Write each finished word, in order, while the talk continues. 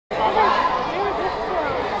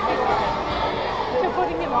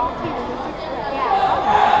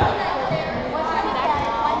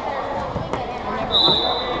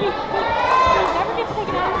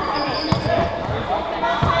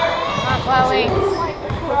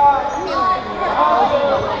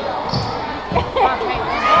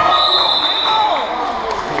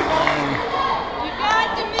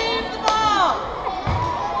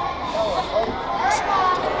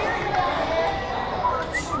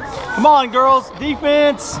Come on, girls,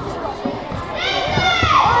 defense.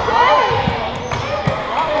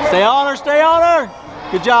 Stay on her, stay on her.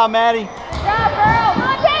 Good job, Maddie. Good job, girl. Come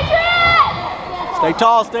on, Patriot. Stay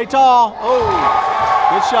tall, stay tall. Oh,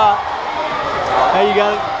 good shot. Hey, you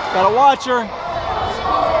gotta watch her.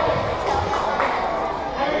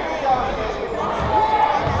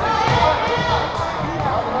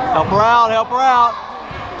 Help her out, help her out.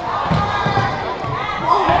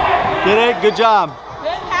 Get it, good job.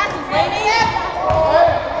 Good passes, ladies.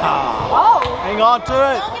 Hang on to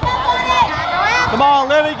it. Don't give up on it. Come on,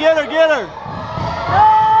 Livy, get her, get her.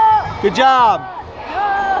 Good job.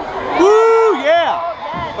 Woo, yeah.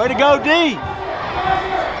 Way to go, D.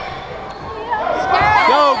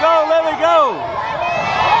 Go, go, Livy, go.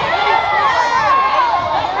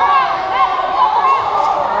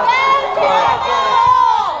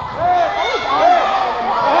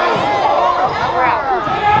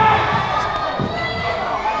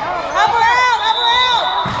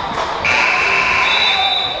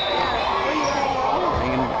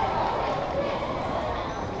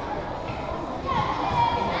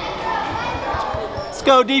 Let's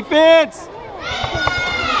go, defense.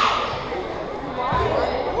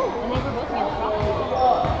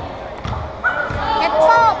 Get the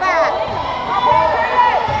ball back.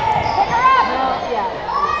 Pick her up.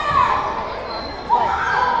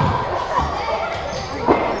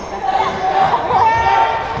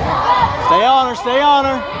 Stay on her, stay on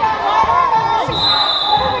her.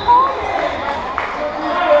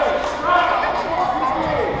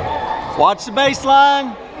 Watch the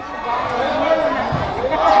baseline.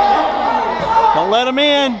 Don't let them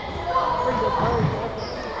in.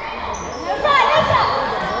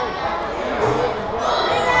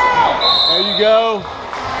 There you go.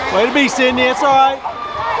 Way to be, Sydney. It's all right.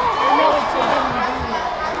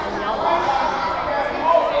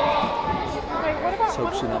 Let's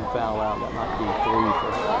hope she doesn't foul out. That might be 3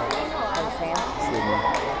 for Sydney.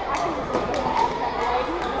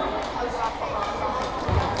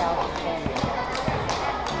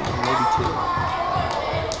 Maybe 2.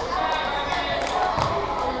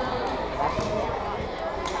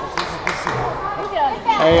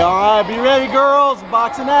 Hey, all right, be ready, girls.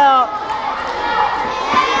 Boxing out.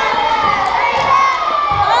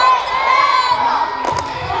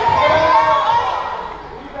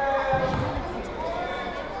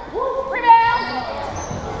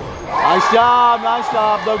 Nice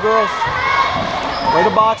job, though, girls. Way to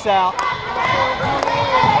box out.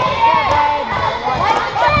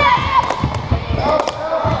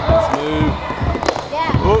 Let's move.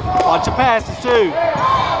 Oh, watch the passes too.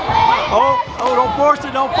 Oh, don't force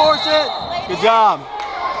it, don't force it. Good job.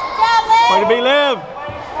 Way to be, Liv.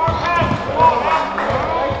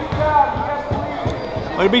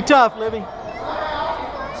 Way to be tough, Livy.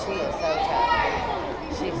 She is so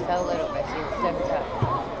tough. She's so little, but she is so tough.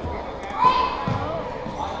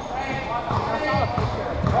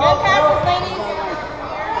 Good passes, ladies.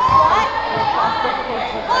 What?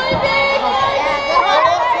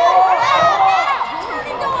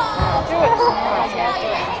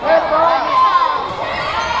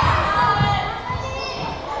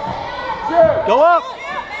 Go up.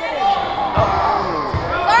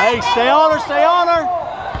 Hey, stay on her, stay on her.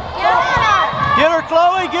 Get her,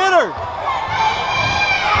 Chloe, get her.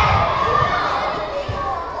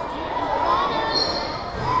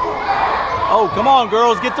 Oh, come on,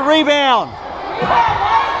 girls, get the rebound.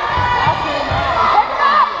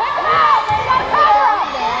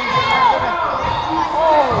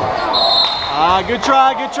 Good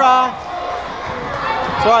try, good try.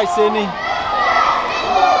 It's all right, Sydney.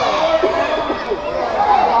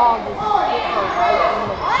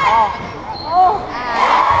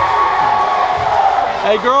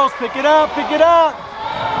 Hey, girls, pick it up, pick it up.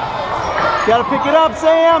 Gotta pick it up,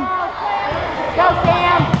 Sam. Go,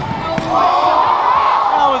 Sam.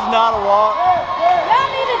 That was not a walk.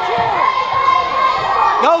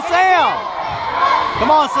 Go, Sam.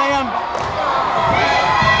 Come on, Sam.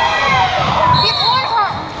 Get on her.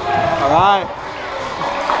 All right.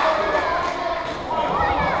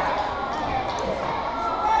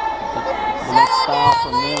 The next foul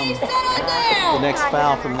from them. The next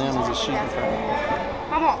foul from them is a shooting foul.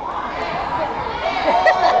 Come on.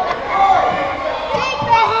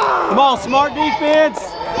 Come on, smart defense.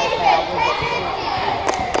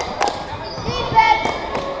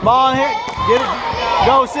 Come on here. Get it.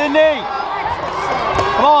 Go, Sydney.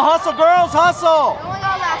 Come on, hustle, girls, hustle. Only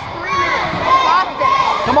gonna last 3 minutes.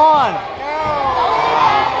 Come on.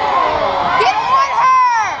 Get on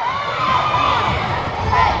her!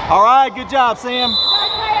 All right, good job, Sam.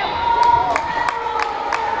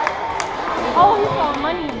 Oh, he's got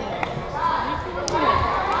money in there.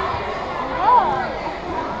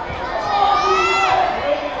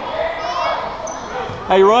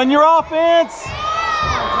 Hey, run your offense.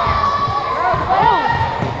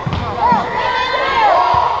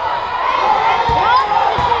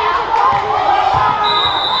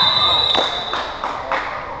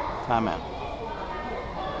 Timeout.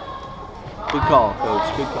 Good call,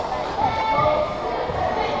 Coach. Good call.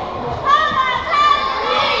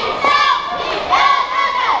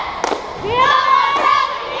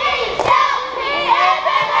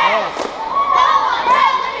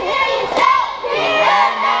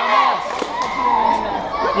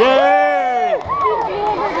 Yay!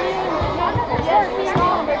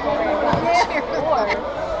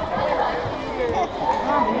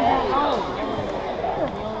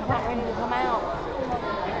 Not ready to come out.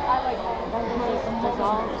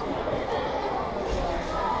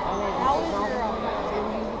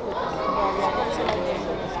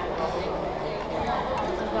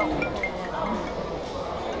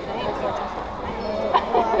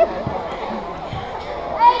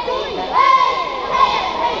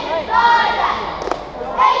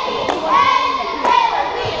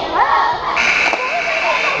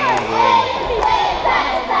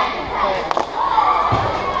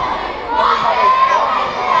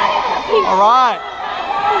 All right.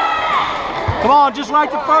 Come on, just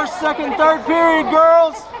like the first, second, third period,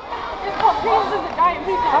 girls. She's not blind.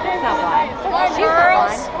 Come on,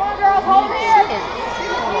 girls. Come on, girls. Hold it.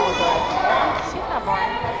 She's not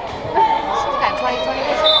blind. She's got 20/20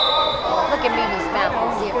 vision. Look at Mimi's mouth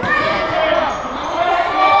and see if we can.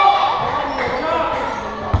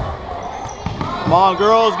 Come on,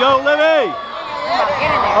 girls. Go, Livy. Come on,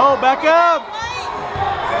 get in there. Oh, back up.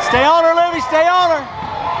 Stay on her, Livy. Stay on her.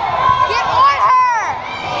 Get on her!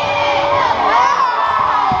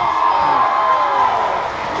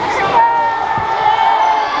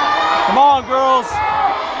 Come on, girls.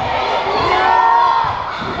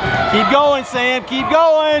 Keep going, Sam. Keep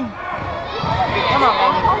going. Come on,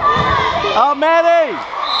 baby. Up, Maddie.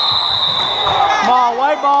 Come on,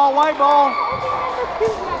 white ball, white ball.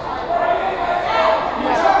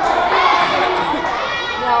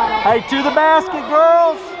 Hey, to the basket,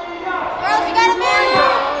 girls. Girls, you gotta move!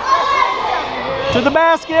 To the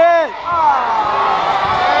basket.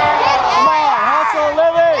 Come on, hustle,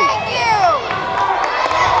 Livy. Thank you!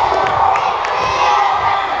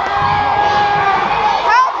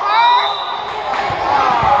 Help her!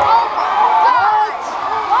 Oh my gosh!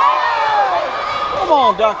 Come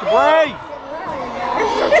on, Dr. Bray.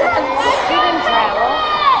 She didn't travel.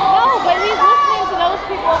 No, but he's listening to those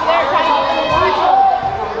people over there trying to open the window.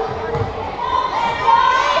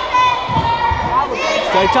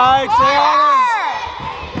 Stay tight, stay on her.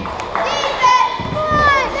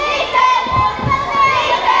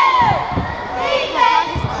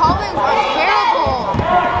 His comments are terrible.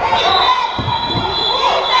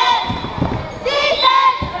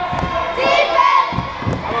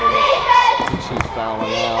 She's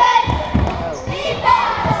fouling out.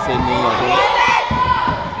 Sydney, I think.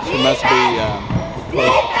 She must be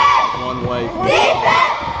close one way from the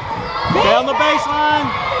ball. Down the baseline.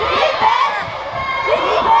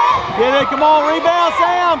 Get it, come on, rebound,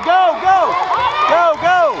 Sam. Go, go, go,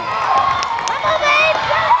 go.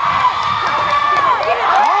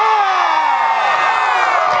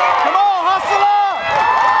 Come on, hustle up.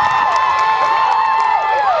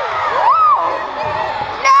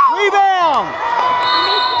 Rebound.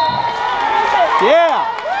 Yeah.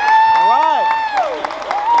 All right.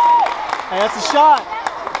 Hey, that's a shot.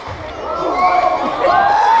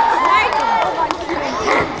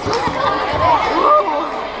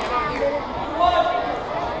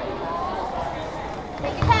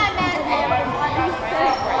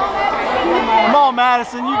 Come on,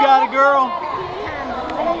 Madison, you got it, girl.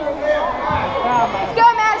 Let's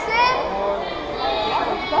go, Madison!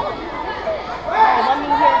 Let me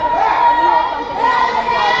hear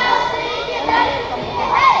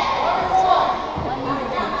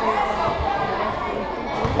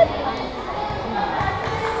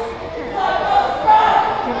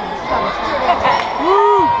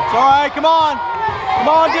Woo! It's all right, come on. Come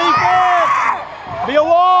on, defense. Be a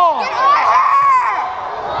wall.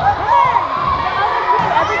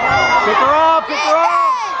 Pick her up, pick her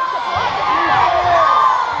up.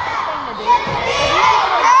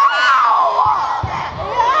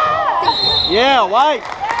 Yeah, white.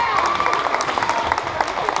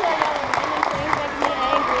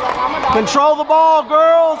 Control the ball,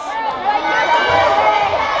 girls.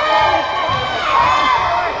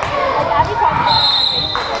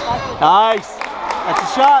 Nice. That's a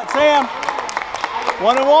shot, Sam.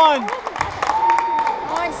 1 and 1.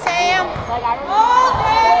 Come on, Sam.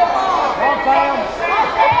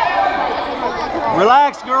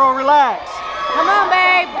 Relax, girl, relax. Come on,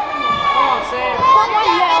 babe. Come on, Sam. Come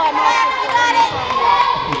on, yell at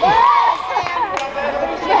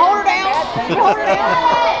She hold her down. She hold her down.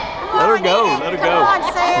 Let her go, let her go. Come on,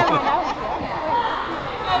 Sam.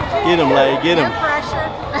 Get him, Lay, get him. No pressure.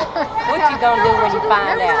 What you gonna do when you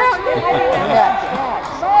find out?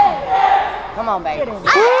 Come on, baby. Woo!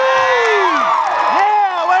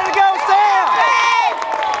 Yeah, way to go, Sam!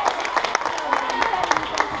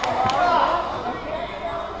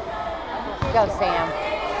 Go, Sam.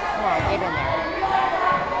 Come on, get in there.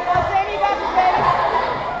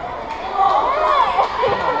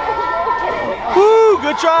 Woo!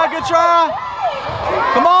 Good try, good try.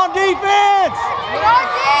 Come on, defense!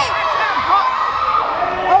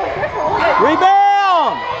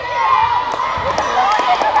 Rebound!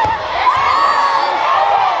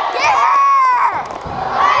 Get her!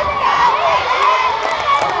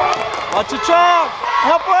 Watch your trap.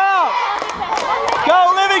 Help her out. Go,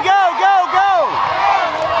 Livy, go, go, go.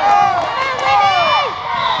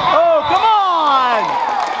 Oh, come on.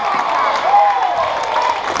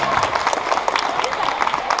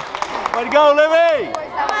 Way to go, Livy.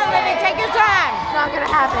 Come on, Livy, take your time. It's not gonna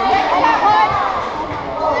happen.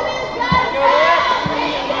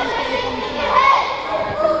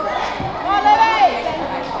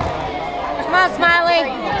 Come on, Smiley.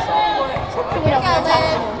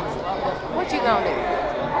 What you gonna do?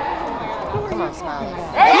 Come on, Smiley.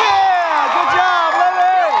 Yeah, good job,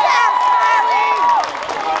 Livy. Good job, Smiley.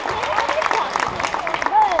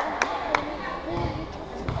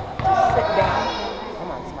 Sit down.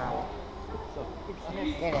 Come on, Smiley.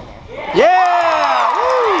 Get in there. Yeah.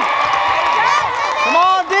 Woo. Come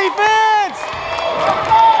on, defense.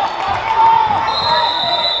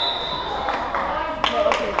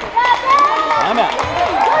 I'm out.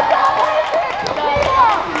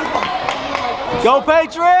 Go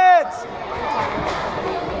Patriots!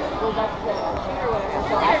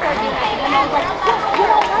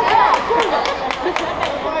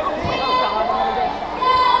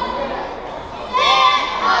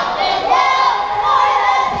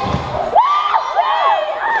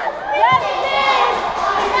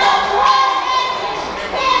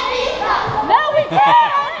 No, we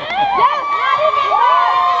can't! That's not even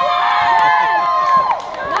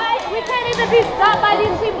nice! We can't even be stopped by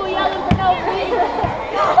these people yelling for no reason.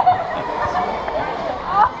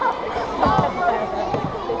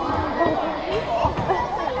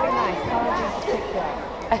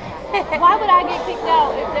 Why would I get kicked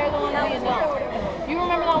out if they're the ones being dumb? You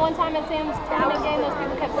remember that one time at Sam's tournament game, those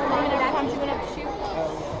people kept screaming every time she went up to shoot?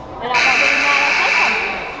 And I got really mad. I said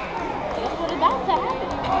something. That's what is about to happen.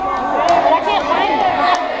 But I can't find them.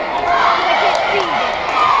 I can't see them.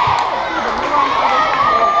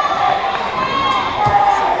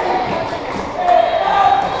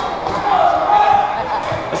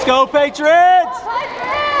 Let's go, Patriots!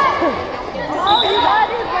 Oh, you got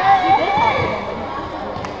it, man.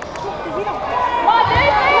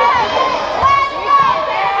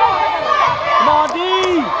 Come on, D!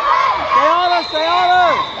 Stay on her, stay on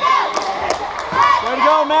her! Way to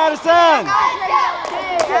go, Madison!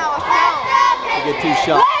 You get 2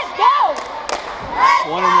 shots. Let's go!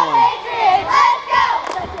 1 and 1. Let's go!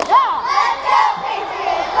 Let's go,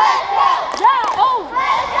 Patriots! Let's go! Yeah, oh!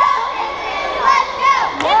 Let's go, Patriots! Let's go!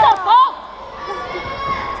 Get the ball!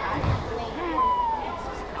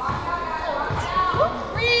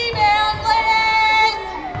 Rebound, ladies!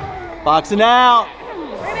 Boxing out.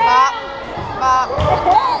 Bop, bop.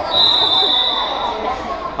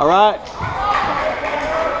 All right.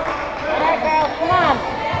 Alright, girls, come on.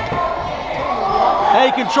 Hey,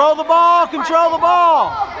 control the ball, control the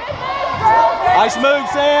ball. Nice move,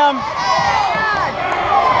 Sam.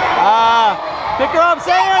 Pick her up,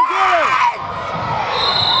 Sam. Get her.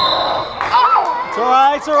 It's all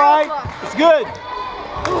right, it's all right. It's good.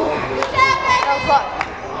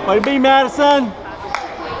 Way to be, Madison.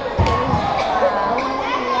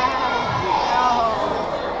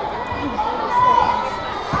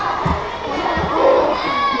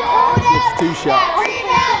 It's 2 shots.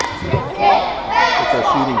 It's a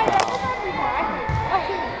shooting foul.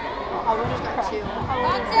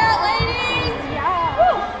 Watch out, ladies!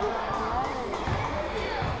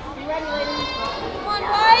 You ready, ladies? Come on,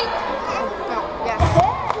 White! Yes.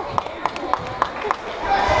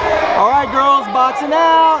 All right, girls, boxing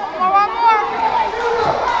out. One more.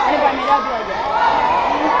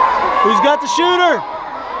 Who's got the shooter?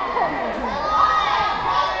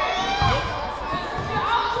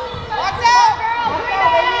 Watch out!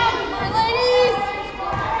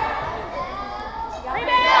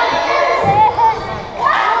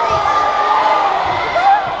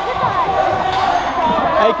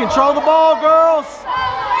 Hey, control the ball, girls.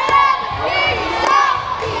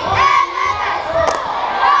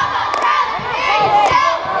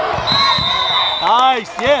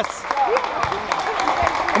 Nice, yes.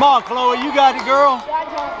 Come on, Chloe, you got it, girl.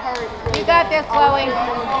 You got this, Chloe.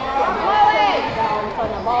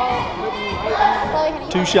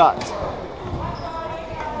 2 shots.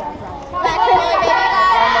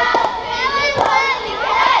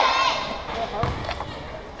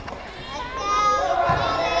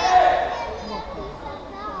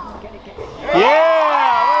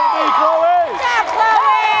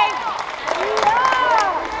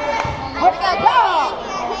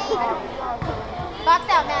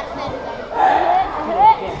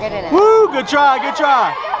 Woo, good try, good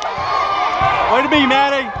try. Way to be,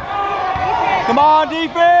 Maddie. Come on,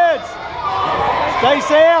 defense. Stay,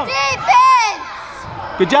 Sam. Defense.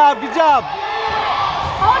 Good job, good job.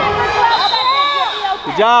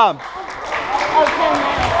 Good job.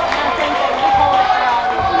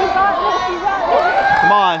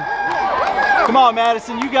 Come on. Come on,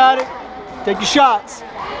 Madison, you got it. Take your shots.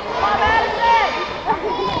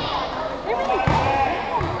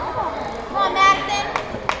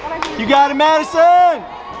 You got it, Madison!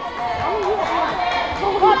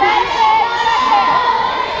 Come on, Madison!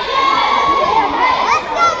 Let's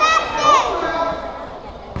go, Madison!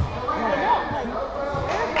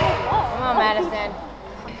 Come on, Madison.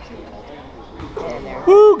 Get in there.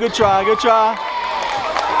 Woo, good try, good try.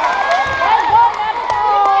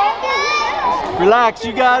 Relax,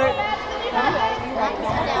 you got it.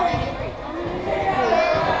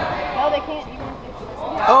 No, they can't.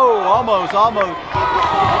 Oh, almost, almost.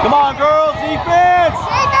 Come on, girls, defense!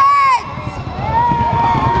 Defense!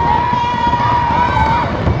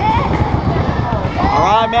 All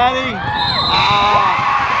right, Maddie. Ah.